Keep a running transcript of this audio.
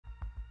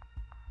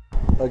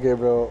Okay,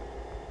 bro.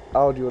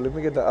 Audio. Let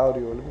me get the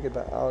audio. Let me get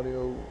the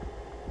audio.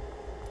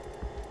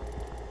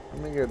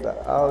 Let me get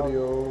the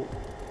audio.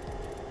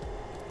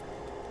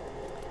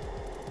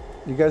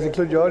 You guys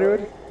include your audio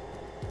already?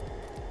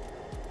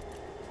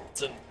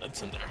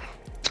 It's in there.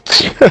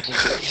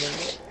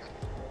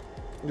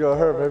 Yo,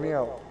 Herb, help me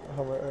out.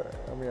 Help me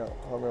out.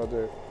 Help me out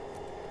there.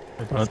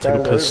 I'll take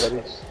a piss.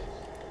 Everybody.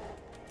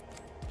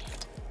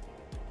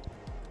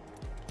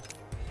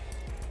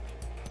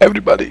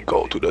 Everybody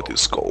go to the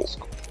disco.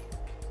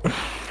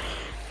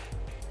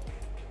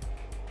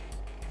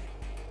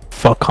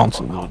 Fuck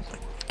console, dude.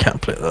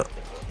 Can't play that.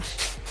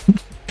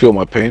 Feel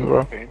my pain,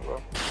 bro?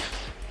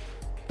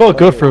 Well,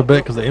 good for a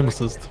bit because the aim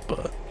assist,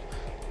 but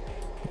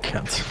I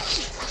can't.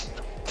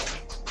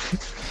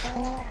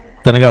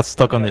 Then I got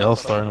stuck on the L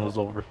star and it was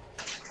over.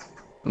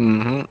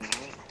 Mm-hmm.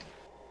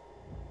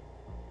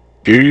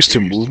 If you're used to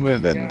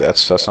movement, then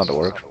that's not the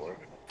work.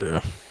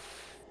 Yeah.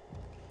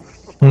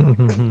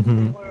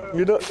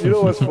 You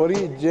know what's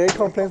funny? Jay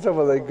complains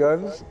about the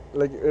guns.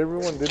 Like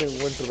everyone didn't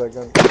win through that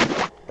gun.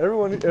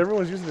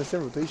 Everyone's using the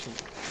same rotation.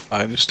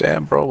 I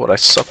understand, bro, but I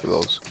suck with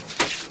those.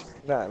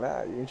 Nah.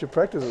 You should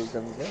practice those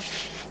guns, man.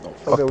 No,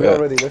 Okay, fuck we all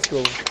that. ready. Let's go.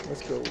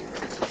 Let's go.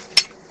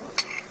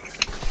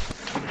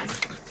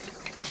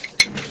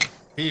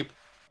 Keep.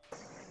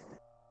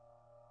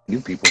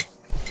 You people.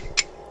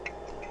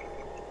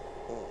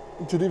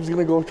 Tadeep's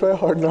gonna go try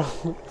hard now.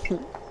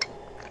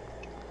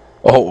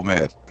 Oh,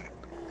 man.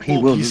 He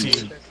will PC.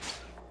 lose.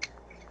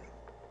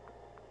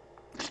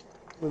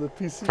 With a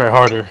PC. Try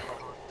harder.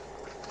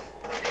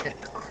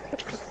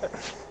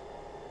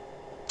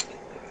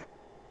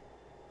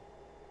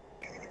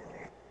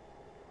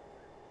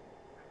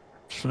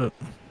 Shit.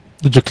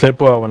 Did you clip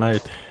when I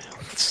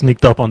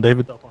sneaked up on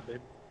David?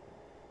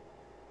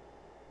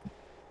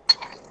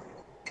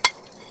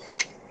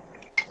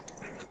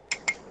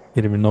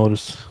 He didn't even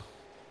notice.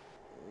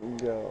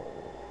 Yo.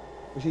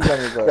 He got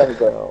me back.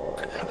 No,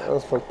 that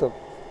was fucked up.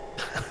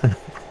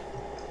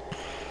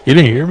 You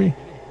didn't hear me?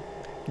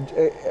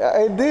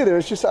 I did. It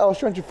was just I was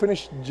trying to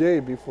finish Jay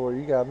before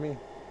you got me.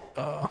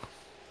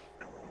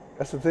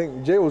 That's the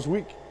thing. Jay was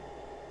weak.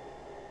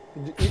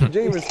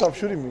 Jay even stopped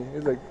shooting me.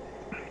 He's like,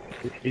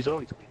 He's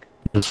always weak.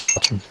 Just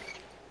watching.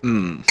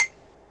 Hmm.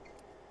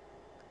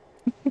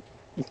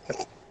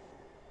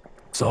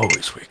 It's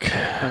always weak.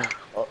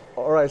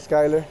 all right,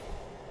 Skyler.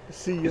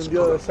 See you on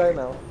the other side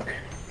now.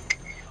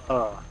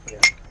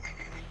 Yeah.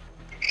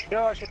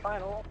 Yo, she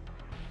final.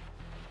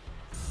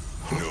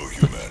 No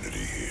humanity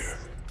here,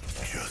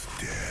 just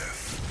death.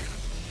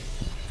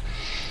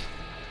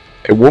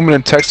 A woman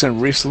in Texas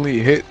recently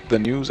hit the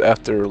news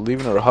after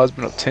leaving her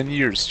husband of 10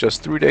 years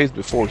just 3 days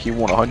before he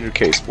won a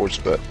 100K sports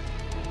bet.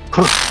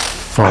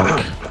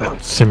 Fuck.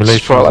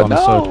 Simulation was on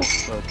the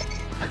side.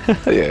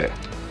 Yeah.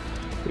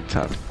 Big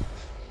time.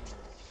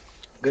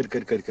 Good.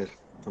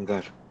 I'm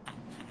glad.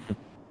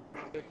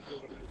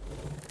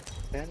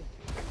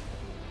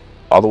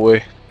 All the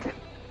way.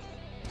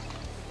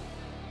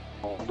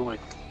 All the way.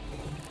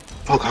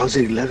 Fuck, how's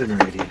it 11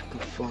 already? What the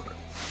fuck?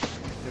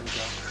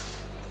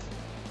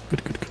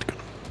 Good.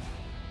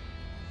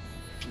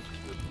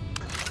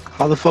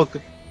 How the fuck?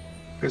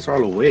 It's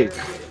all awake.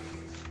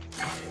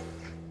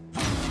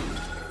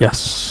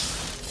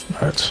 Yes.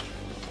 Alright.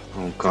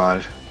 Oh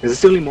god. Is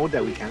this the only mode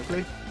that we can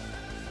play?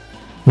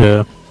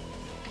 Yeah. Oh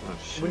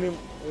We shit.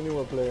 need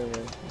more player,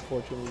 man.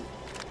 Unfortunately.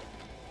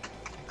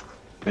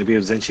 Maybe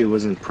if Zenchi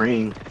wasn't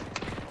praying.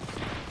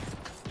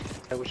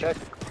 I wish I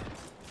could.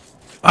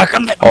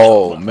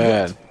 Oh,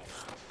 man.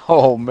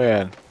 Oh,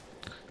 man.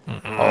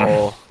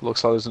 Oh,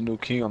 looks like there's a new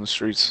king on the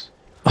streets.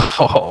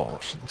 Oh,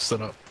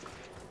 set up.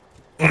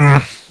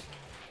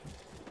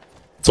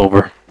 It's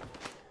over.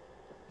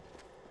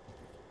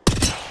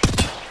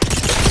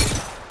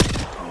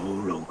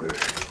 Oh, Roger.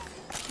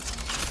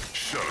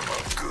 Shut him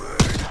up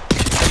good.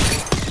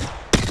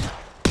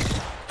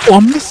 Oh,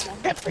 I'm missing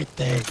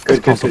everything.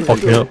 Good.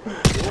 Fuck me up.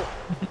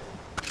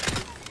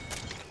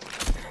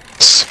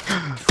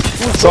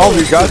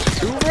 Zombie got you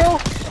too, bro?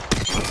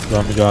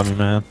 Zombie got me,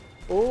 man.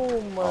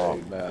 Oh my Oh,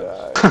 man.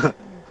 god.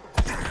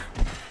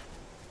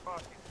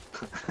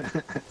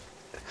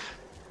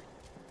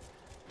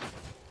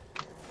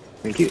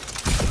 Thank you.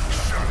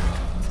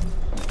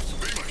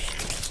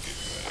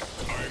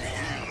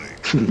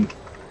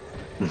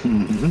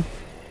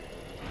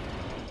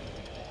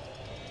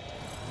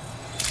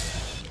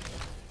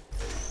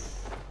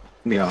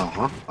 Yeah,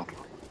 huh?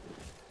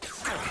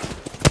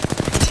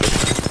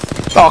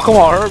 Oh, come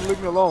on, Herb, leave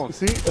me alone.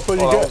 See? That's what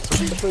you get.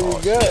 That's what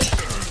you get.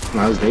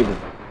 That was David.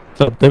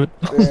 What's up, David?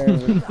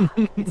 Damn.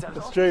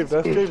 That's Strafe.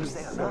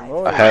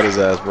 I had his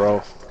ass,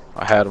 bro.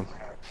 I had him.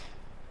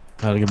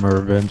 I had to get my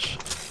revenge.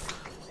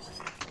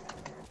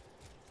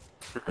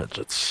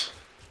 Revengeance.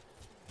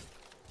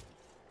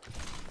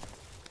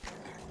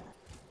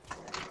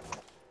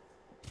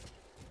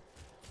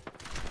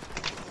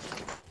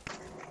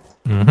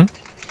 Mm-hmm.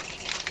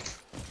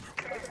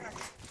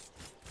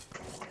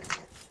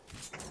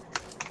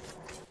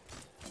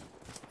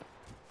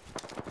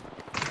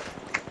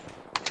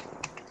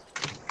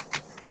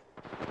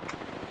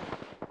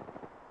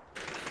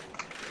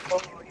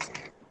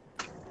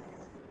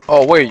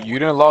 Oh wait, you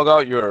didn't log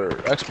out your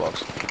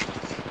Xbox.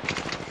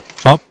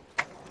 Huh?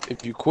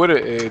 If you quit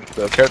it,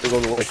 the character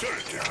goes away.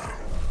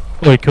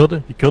 Oh, he killed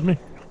it? He killed me?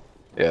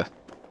 Yeah.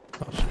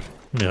 Oh, shit.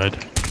 Yeah, I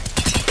did.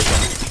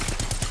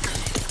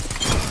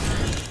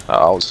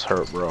 I was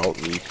hurt, bro. I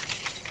was weak.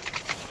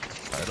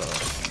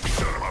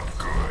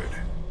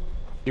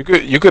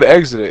 You could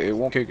exit it. It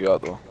won't kick you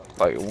out though.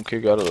 Like it won't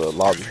kick you out of the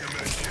lobby.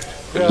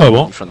 Yeah. Oh, it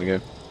won't? From the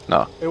game.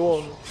 Nah. It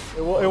won't.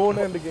 It won't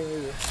end the game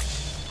either.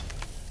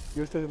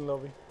 You're still in the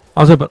lobby.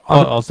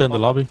 I'll stay in the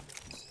lobby.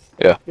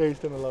 Yeah, you're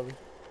still in the lobby.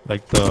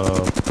 Like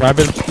the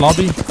private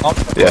lobby?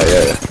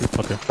 Yeah.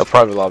 Okay. The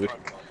private lobby.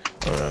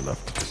 Alright, I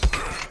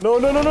left. No.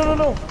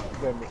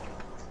 Damn it.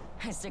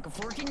 I stick a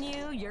fork in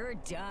you, you're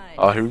done.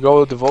 Oh, here we go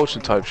with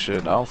devotion type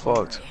shit. Now I'm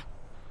fucked.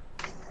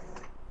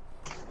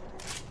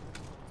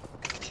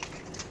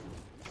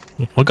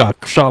 I got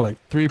shot like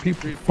 3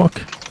 people. Fuck.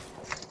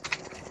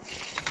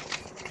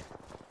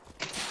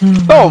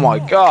 Oh my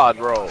god,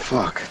 bro.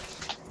 Fuck.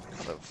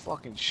 What the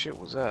fucking shit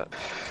was that?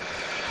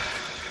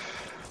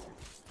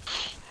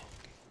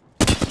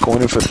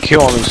 Going in for the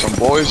kill on some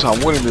boys. I'm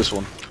winning this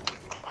one.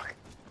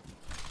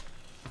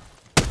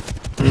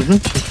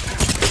 Good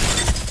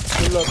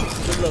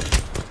luck.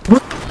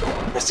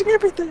 Missing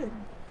everything.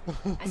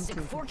 I stick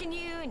a fork in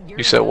you and you're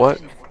You said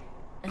what?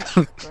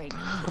 done. Great.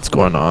 What's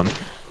going on?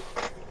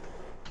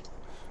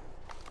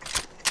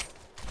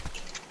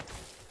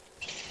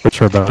 What's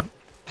her about?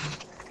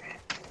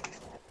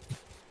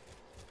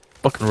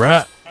 Fucking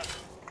rat.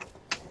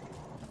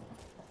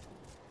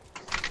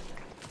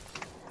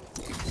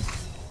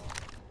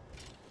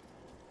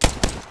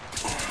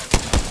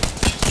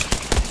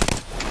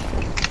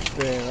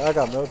 Damn, I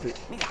got melted.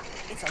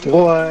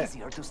 What?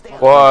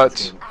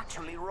 What?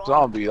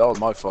 Zombie, that was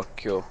my fucking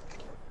kill.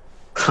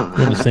 We're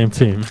on the same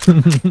team.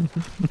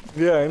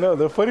 Yeah, I know.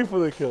 They're fighting for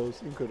the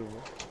kills.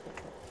 Incredible.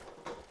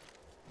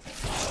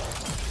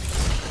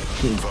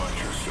 Find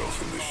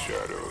yourself in the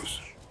shadows.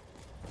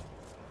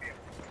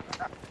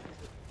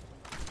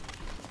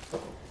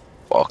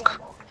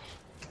 Fuck.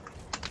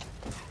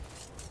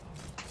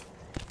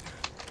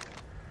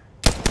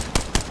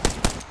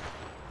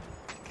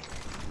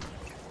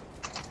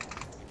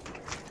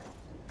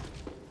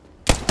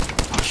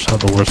 I shot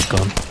the worst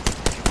gun.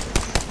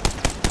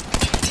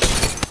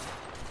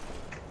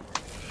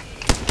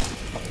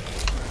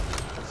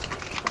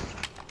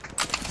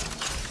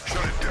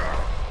 Shut it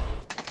down.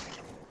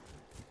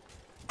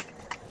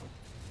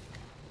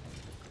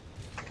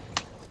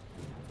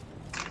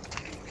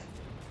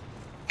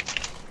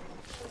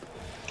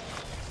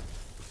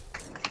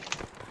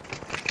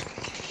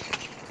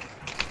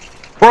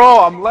 Bro,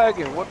 I'm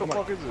lagging. What the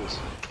fuck is this?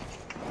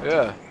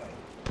 Yeah.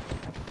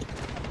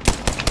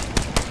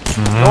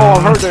 Oh,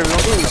 I'm hurt there.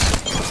 Don't do this.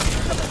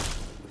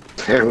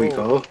 There we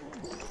go.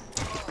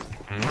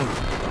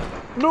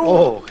 No.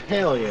 Oh,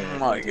 hell Oh yeah.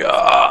 my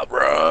god,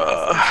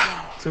 bro.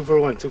 2 for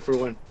 1, 2 for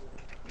 1.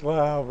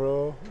 Wow,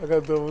 bro. I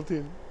got double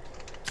team.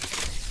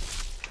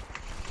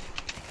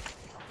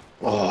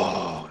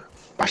 Oh,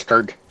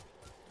 bastard.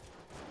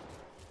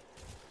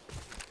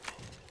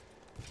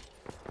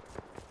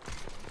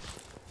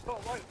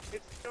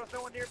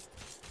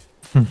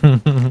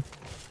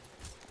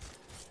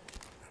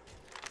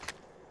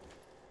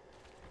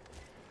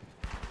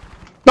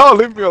 No,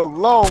 leave me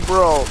alone,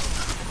 bro.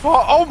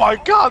 Oh my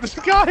god, this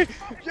guy.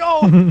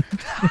 Yo. You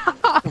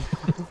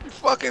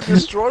fucking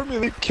destroyed me.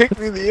 You kicked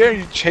me in the air.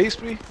 You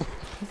chased me.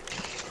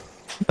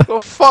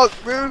 The fuck,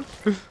 dude?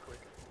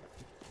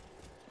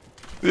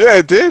 Yeah,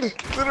 it did.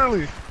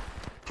 Literally.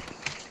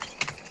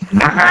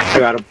 I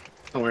got him.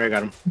 Don't worry, I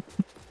got him.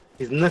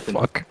 He's nothing.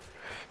 Fuck.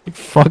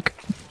 Fuck.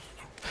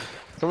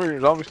 Come here,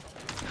 zombies.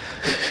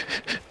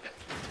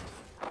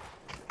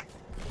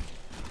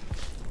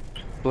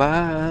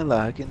 Fly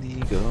like an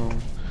eagle.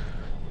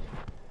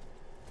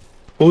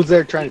 Who's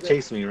there trying to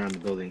chase me around the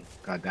building?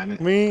 God damn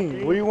it.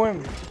 Me. What do you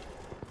want?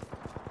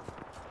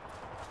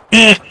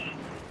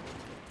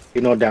 You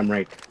know damn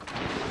right.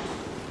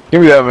 Give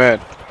me that, man.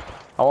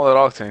 I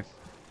want that octane.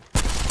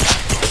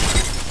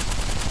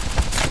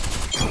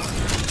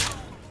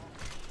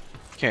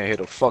 Can't hit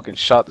a fucking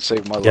shot to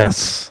save my life.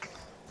 Yes.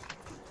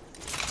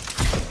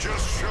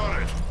 Just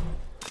shot it.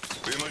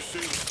 Be my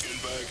shield, skin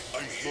bag.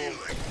 I'm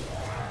healing.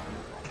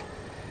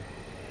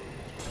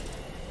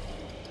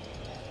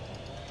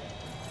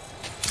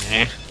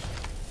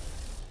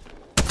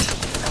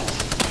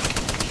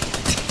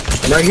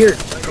 I'm right here.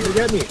 Come and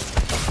get me.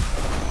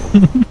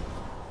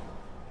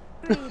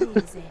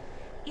 Easy.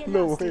 You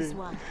No lost this way.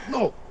 one.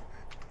 No.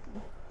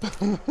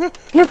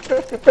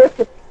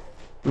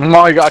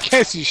 My god, I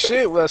can't see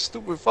shit with that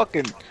stupid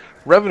fucking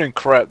Revenant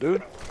crap,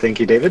 dude. Thank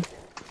you, David.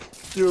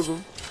 You're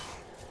welcome.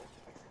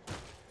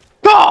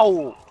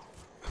 No!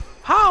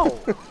 How?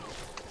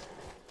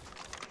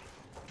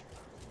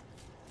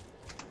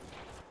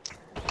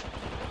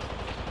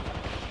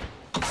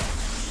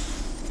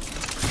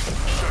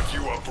 Shut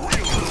you up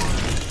real good.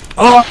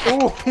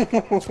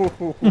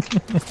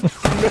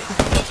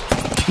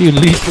 You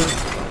lethal.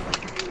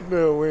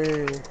 No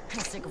way. I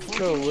stick a fork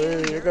No in you,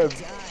 way. I you're got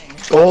done.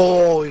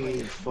 Oh,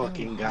 you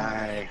fucking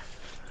guy.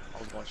 I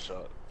was one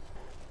shot.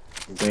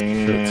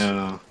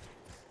 Damn.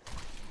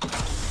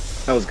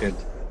 That was good.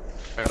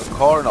 And a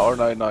car and an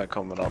R99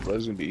 coming up, bro.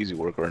 This is gonna be easy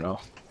work right now.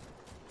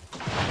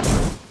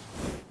 Oh,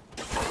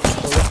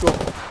 let's go.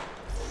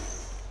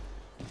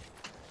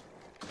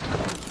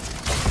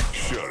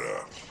 Shut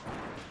up.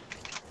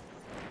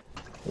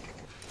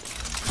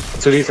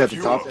 So he's at the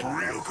You top. are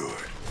real good.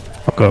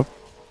 Fuck up.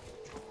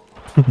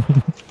 Be my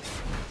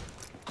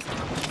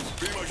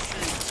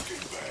shield,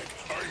 skinbag.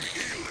 I'm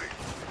healing.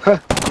 Huh.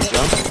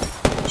 Jump.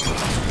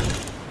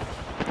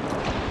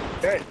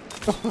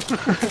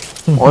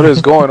 What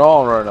is going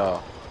on right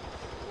now?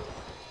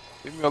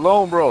 Leave me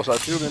alone, bro. Stop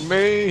shooting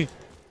me.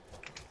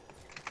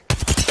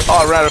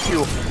 Oh, I ran a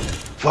few.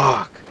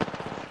 Fuck.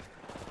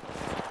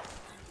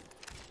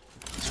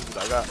 Dude,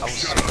 I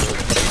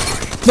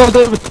was No,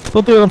 David,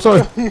 don't do it. I'm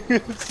sorry.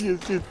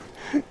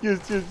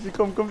 yes.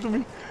 Come to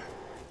me.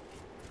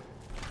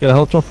 Get a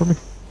health jump for me.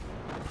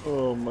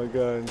 Oh my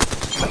god.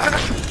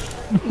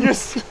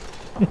 Yes.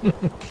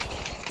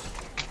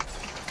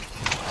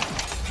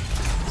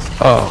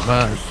 Oh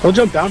man. Don't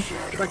jump down.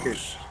 Get back here.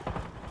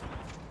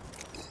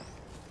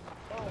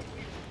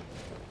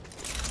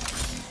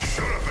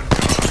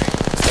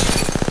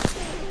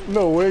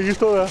 No way, you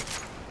stole that.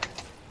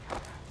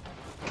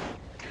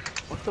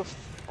 What the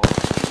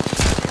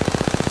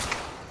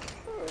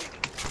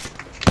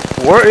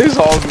Where is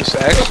all this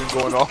action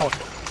going on?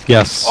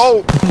 Yes.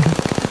 Oh!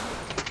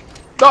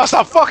 No,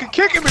 stop fucking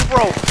kicking me,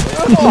 bro!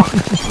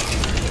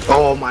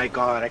 Oh my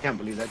god, I can't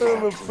believe that.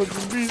 I'm a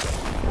fucking beast.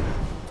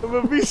 I'm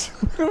a beast.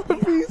 I'm a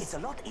beast. It's a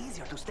lot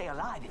easier to stay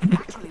alive if you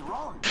actually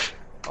run.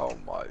 Oh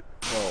my,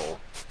 no.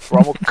 Bro,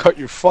 I'm gonna cut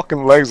your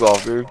fucking legs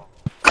off, dude.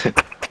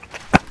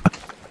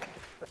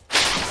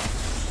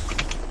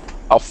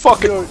 I'll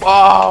fucking. Yo.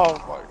 Oh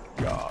my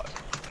god.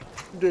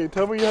 Jay,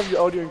 tell me you have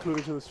your audio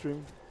included to the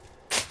stream.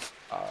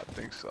 I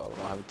think so.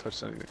 I haven't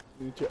touched anything.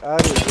 You need to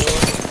add it, bro.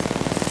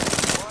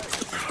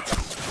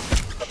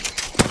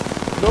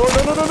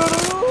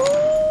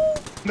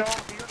 No.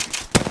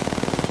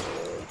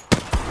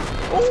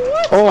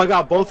 Oh, I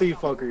got both of you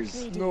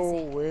fuckers. No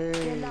way.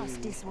 You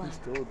lost this one. You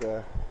stole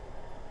that.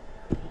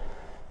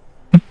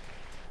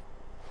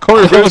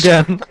 Corey, go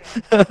again.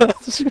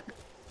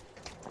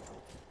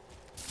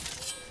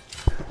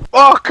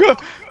 Fuck!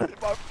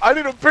 I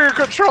need a bigger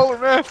controller,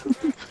 man!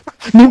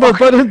 Need more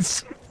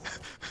buttons.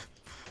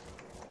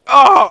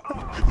 Oh!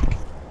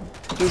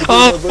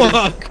 Oh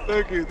fuck.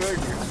 Thank you.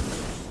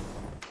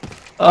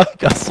 I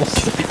got so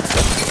sick.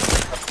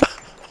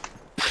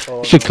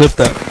 Oh, Should clip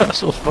that. That's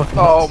so fucking.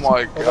 Oh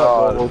my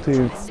Double god.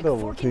 team. I stick a Double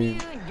fork in team.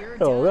 you and you're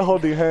Oh, they're done.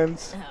 holding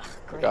hands. Ugh,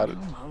 great. Got it.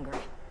 I'm hungry.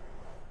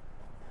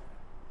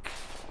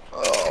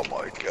 Oh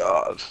my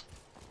god.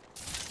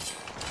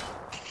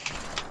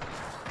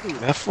 Dude,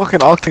 that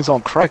fucking Octane's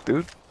on crack,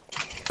 dude.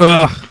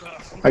 Ugh.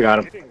 I got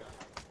him.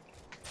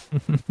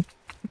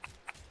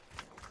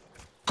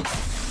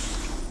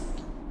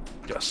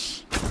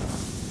 Yes.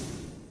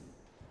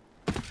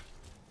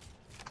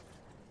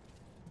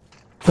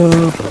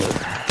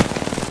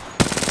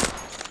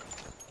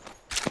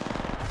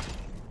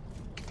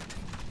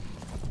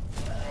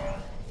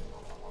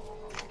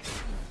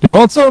 You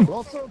want some?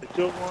 Take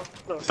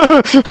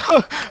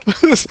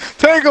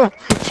him!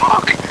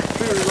 Fuck!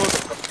 There he goes.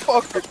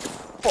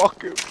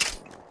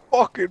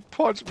 Fucking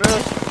punch,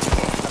 man.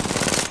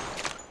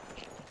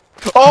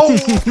 Oh!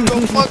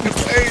 The fucking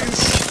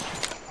face!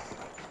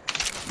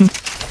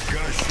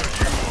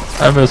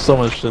 I missed so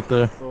much shit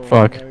there. Oh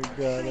Fuck. my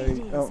god,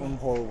 I'm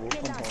horrible. You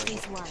I'm lost horrible.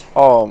 this one.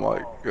 Oh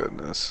my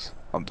goodness.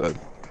 I'm dead.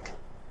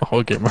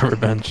 I'll get my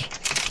revenge.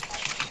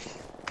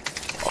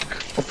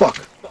 Oh fuck.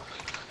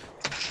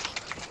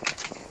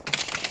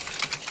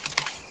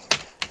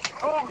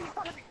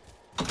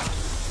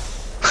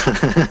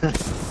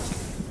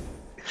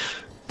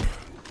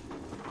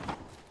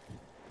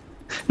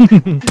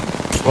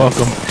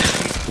 Welcome.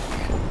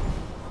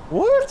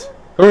 What?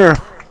 Here.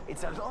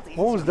 It's a lot easier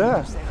What was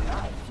that? to stay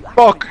alive if you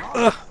Fuck!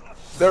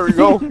 There we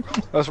go.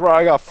 That's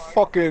right, I got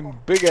fucking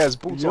big ass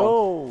boots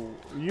on.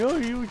 Yo,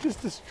 you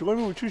just destroyed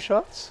me with 2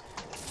 shots?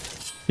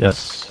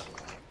 Yes.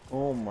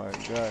 Oh my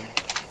god.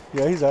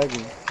 Yeah, he's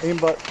lagging.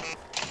 Aimbot.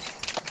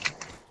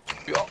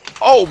 Yo,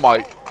 oh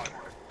my!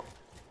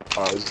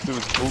 Alright, this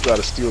dude's boot got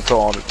a steel toe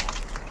on it.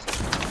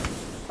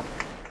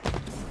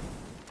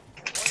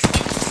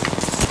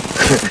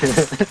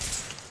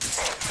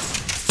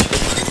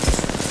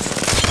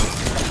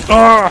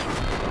 Ah!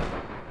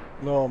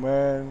 No,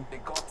 man. The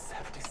gods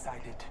have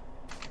decided.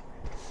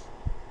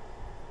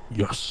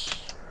 Yes.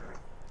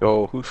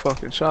 Yo, who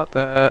fucking shot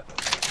that?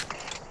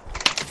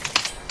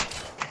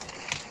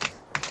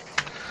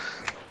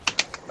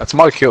 That's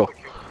my kill.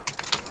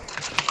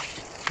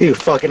 You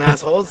fucking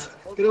assholes.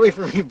 Get away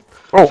from me.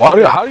 Bro,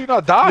 how do you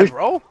not die,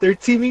 bro? They're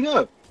teaming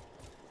up.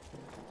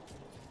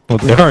 Well,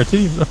 they are a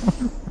team.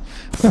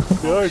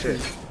 They are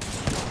shit.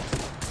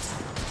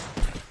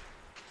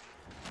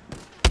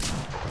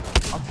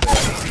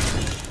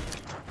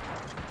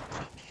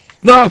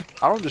 No! I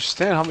don't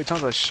understand how many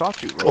times I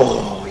shot you, bro.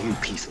 Oh, you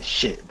piece of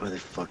shit,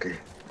 motherfucker.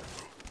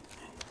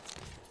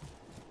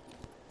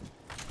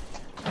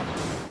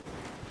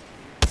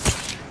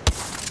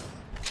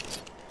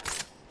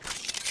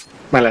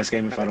 My last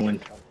game if I don't win.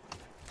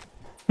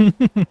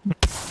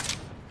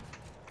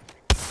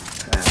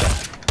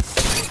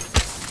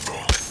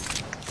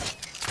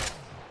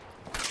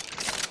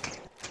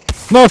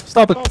 No,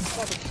 stop it.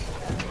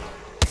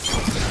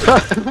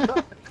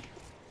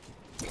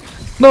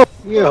 No.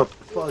 You're a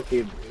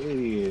fucking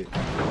idiot.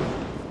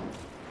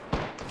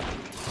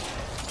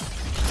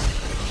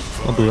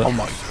 Don't do that. Oh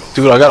my,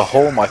 dude, I got a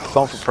hole in my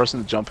thumb for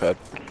pressing the jump pad.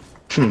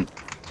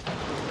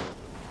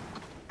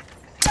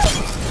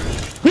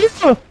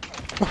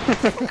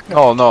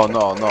 Oh no,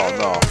 no, no,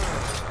 no.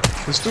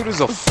 This dude is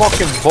a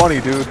fucking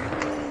bunny, dude.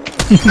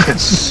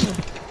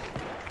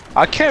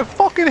 I can't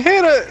fucking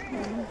hit it.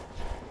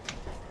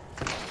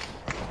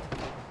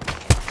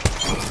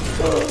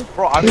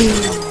 Bro,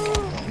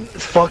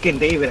 Fucking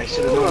David, I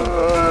should have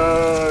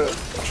known.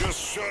 Just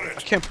shut I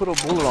it. can't put a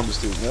bullet on this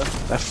dude, man.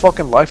 That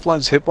fucking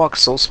lifeline's hitbox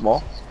so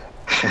small.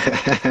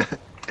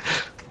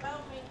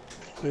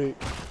 Wait.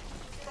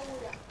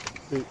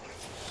 Wait.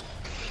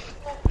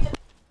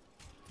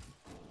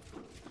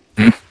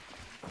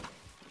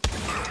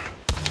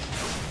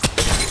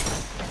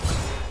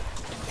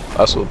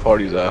 That's what the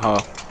party's at,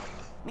 huh?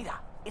 Mira,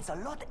 it's a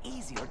lot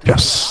easier to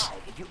Yes. stay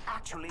alive if you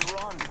actually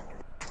run.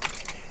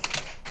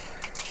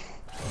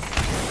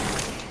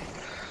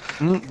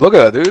 Look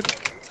at that, dude.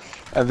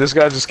 And this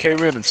guy just came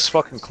in and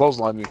fucking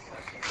clotheslined me.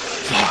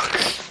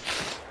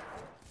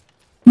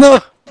 No.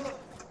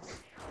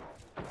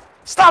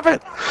 Stop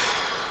it.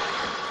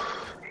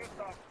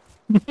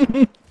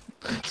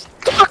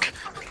 Fuck.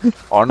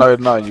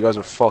 R99, you guys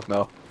are fucked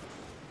now.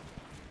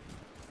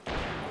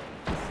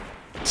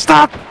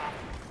 Stop.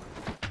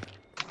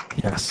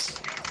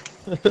 Yes.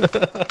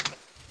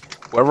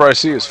 Whoever I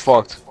see is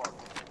fucked.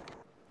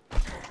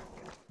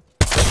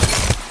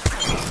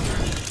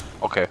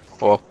 Okay,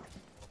 well,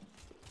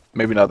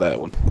 maybe not that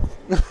one.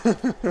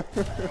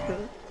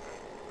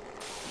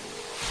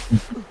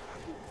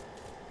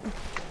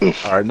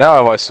 Alright,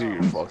 now if I see you,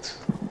 you're fucked.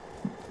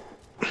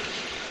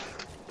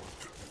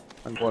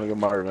 I'm going to get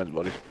my revenge,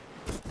 buddy.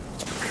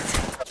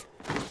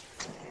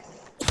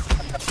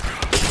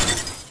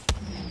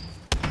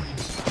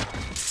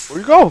 Where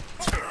you go?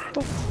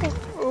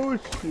 Oh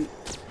shit.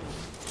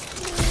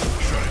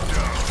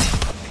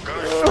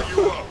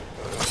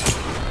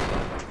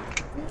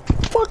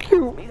 Fuck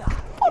you!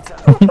 Mira, it's a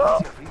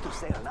lot easier for you to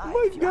stay alive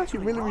My if you God, he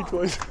actually milling me run.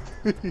 twice.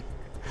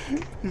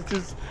 He's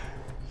just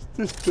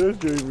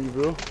torturing me,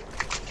 bro.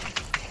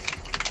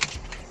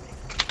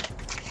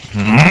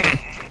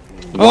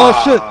 Oh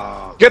shit.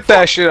 Get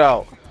that shit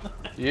out!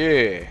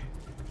 Yeah.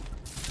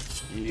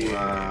 Yeah.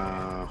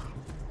 Wow.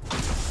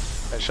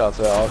 Headshot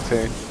to that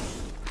Octane.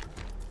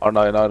 Oh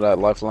no, not that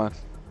lifeline.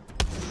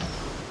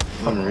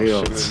 Unreal.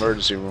 Shit, in the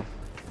emergency room.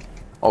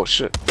 Oh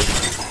shit.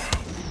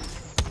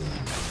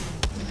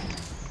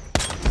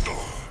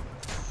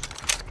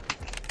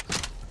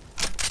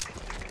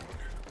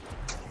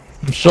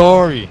 I'm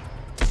sorry.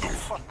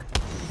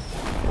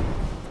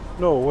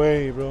 No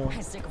way, bro.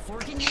 I stick a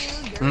fork in you.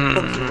 You're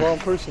Fuck the wrong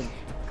person.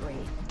 great.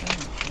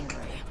 I'm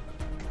angry.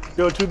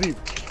 Yo, too deep.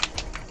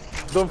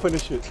 Don't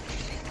finish it.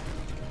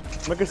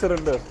 Make it set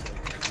on death.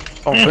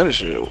 Don't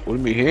finish it. What do you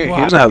mean? He What?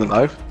 doesn't have the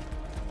knife.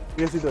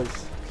 Yes, he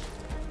does.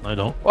 I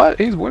don't. What?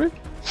 He's winning?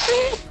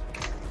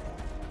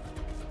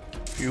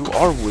 You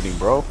are winning,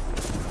 bro.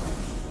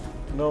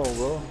 No,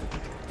 bro.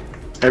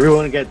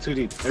 Everyone get too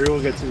deep.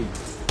 Everyone get too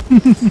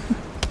deep.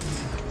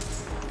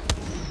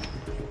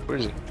 Where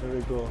is he? There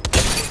we go.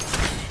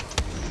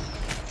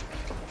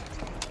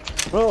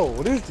 Bro,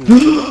 what is this?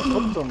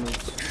 Come on me.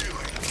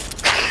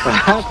 What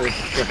happened?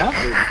 What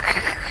happened?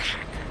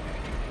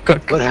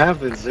 Cuck. What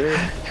happened, sir?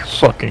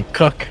 Fucking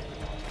cuck.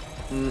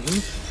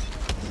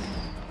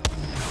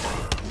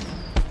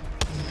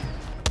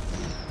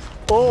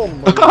 Oh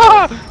my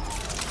God.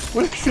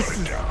 What is this?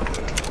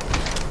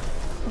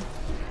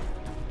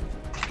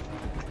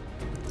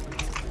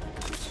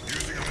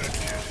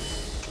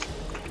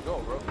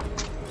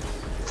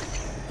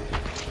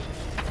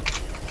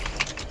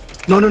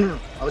 No, no, no, no.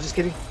 I was just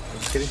kidding. I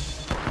was just kidding.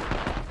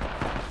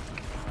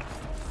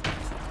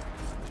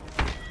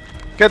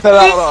 Get that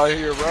out of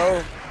here,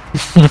 bro.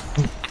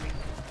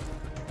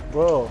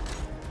 Bro.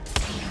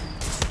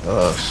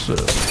 Oh shit.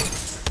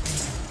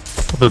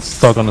 It's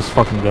stuck on this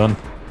fucking gun.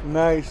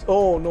 Nice.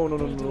 Oh, no, no,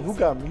 no, no. Who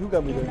got me? Who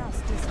got me there?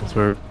 That's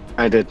where.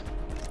 I did.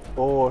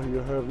 Oh, you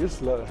Herb. You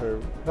slut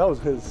Herb. That was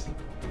his.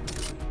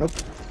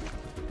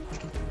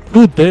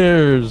 Who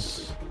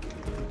dares?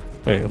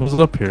 Wait, who's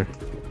up here?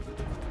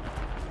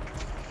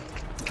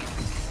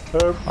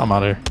 Herb. I'm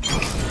out of here.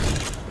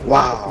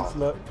 Wow.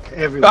 Slut.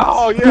 Everyone.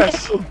 Oh,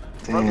 yes.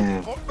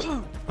 Damn.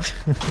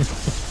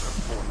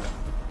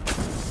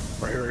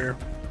 Right here.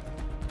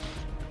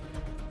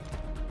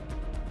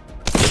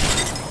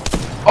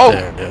 Oh!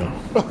 There, yeah.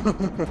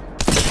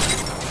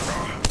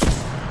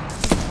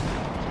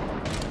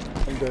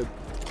 I'm dead.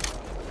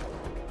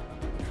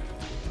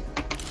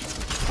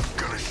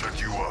 Gonna shut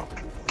you up.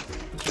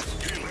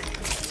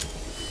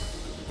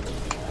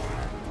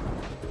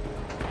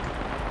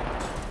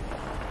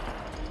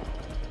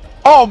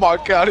 Oh my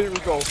god, here we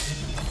go.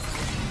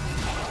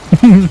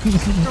 Dude,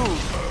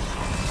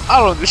 I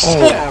don't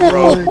understand,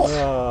 bro. I don't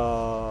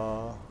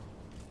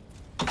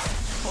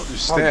How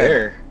understand.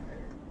 dare?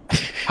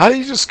 How do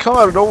you just come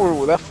out of nowhere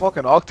with that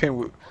fucking Octane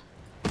with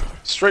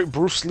straight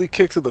Bruce Lee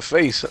kick to the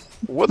face?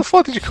 Where the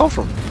fuck did you come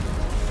from?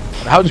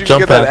 And how did you Jump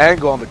get that pad.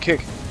 angle on the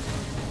kick?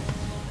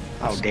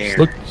 How dare?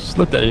 Just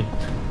look at you.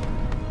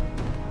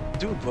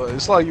 Dude, but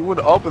it's like you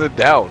went up and then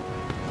down.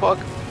 Fuck.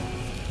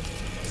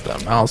 It's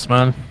that mouse,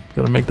 man.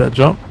 Gotta make that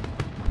jump.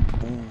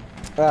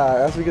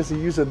 That's because he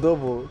used a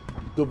double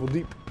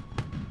deep.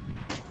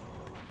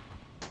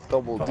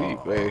 Double deep,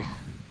 eh?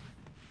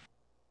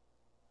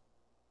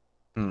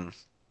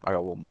 I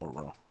got one more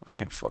round. I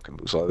can't fucking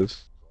lose all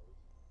this.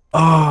 Oh,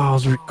 I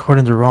was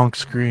recording the wrong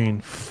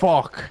screen.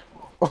 Fuck.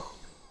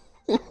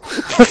 The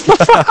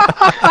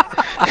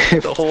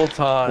whole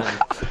time.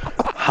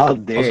 How I was,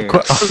 dare? I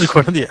was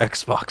recording the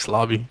Xbox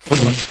lobby.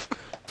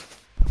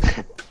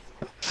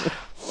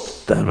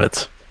 Damn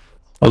it.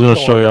 I was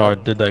gonna show you how I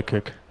did that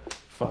kick.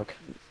 Fuck.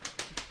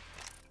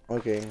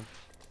 Okay.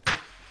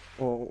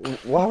 Well,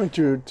 what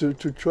happened to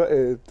try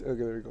it?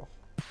 Okay, there we go.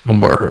 One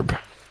more herb.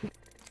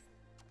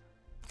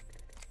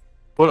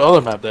 What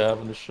other map they have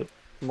in this shit?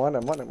 Money.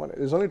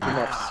 There's only 2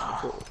 maps.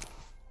 So.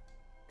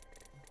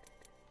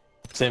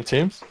 Same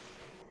teams?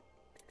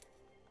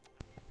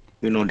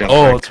 You know damn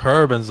Oh, right. it's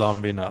herb and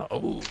zombie now.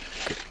 Oh.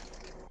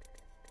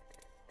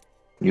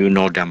 You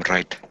know damn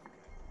right.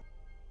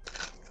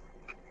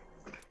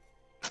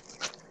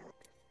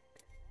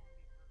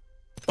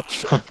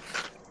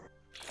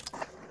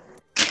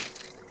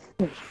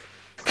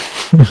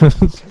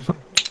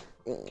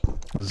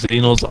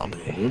 Xeno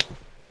zombie.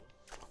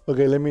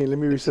 Okay, let me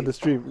reset the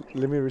stream.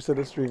 Let me reset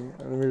the stream.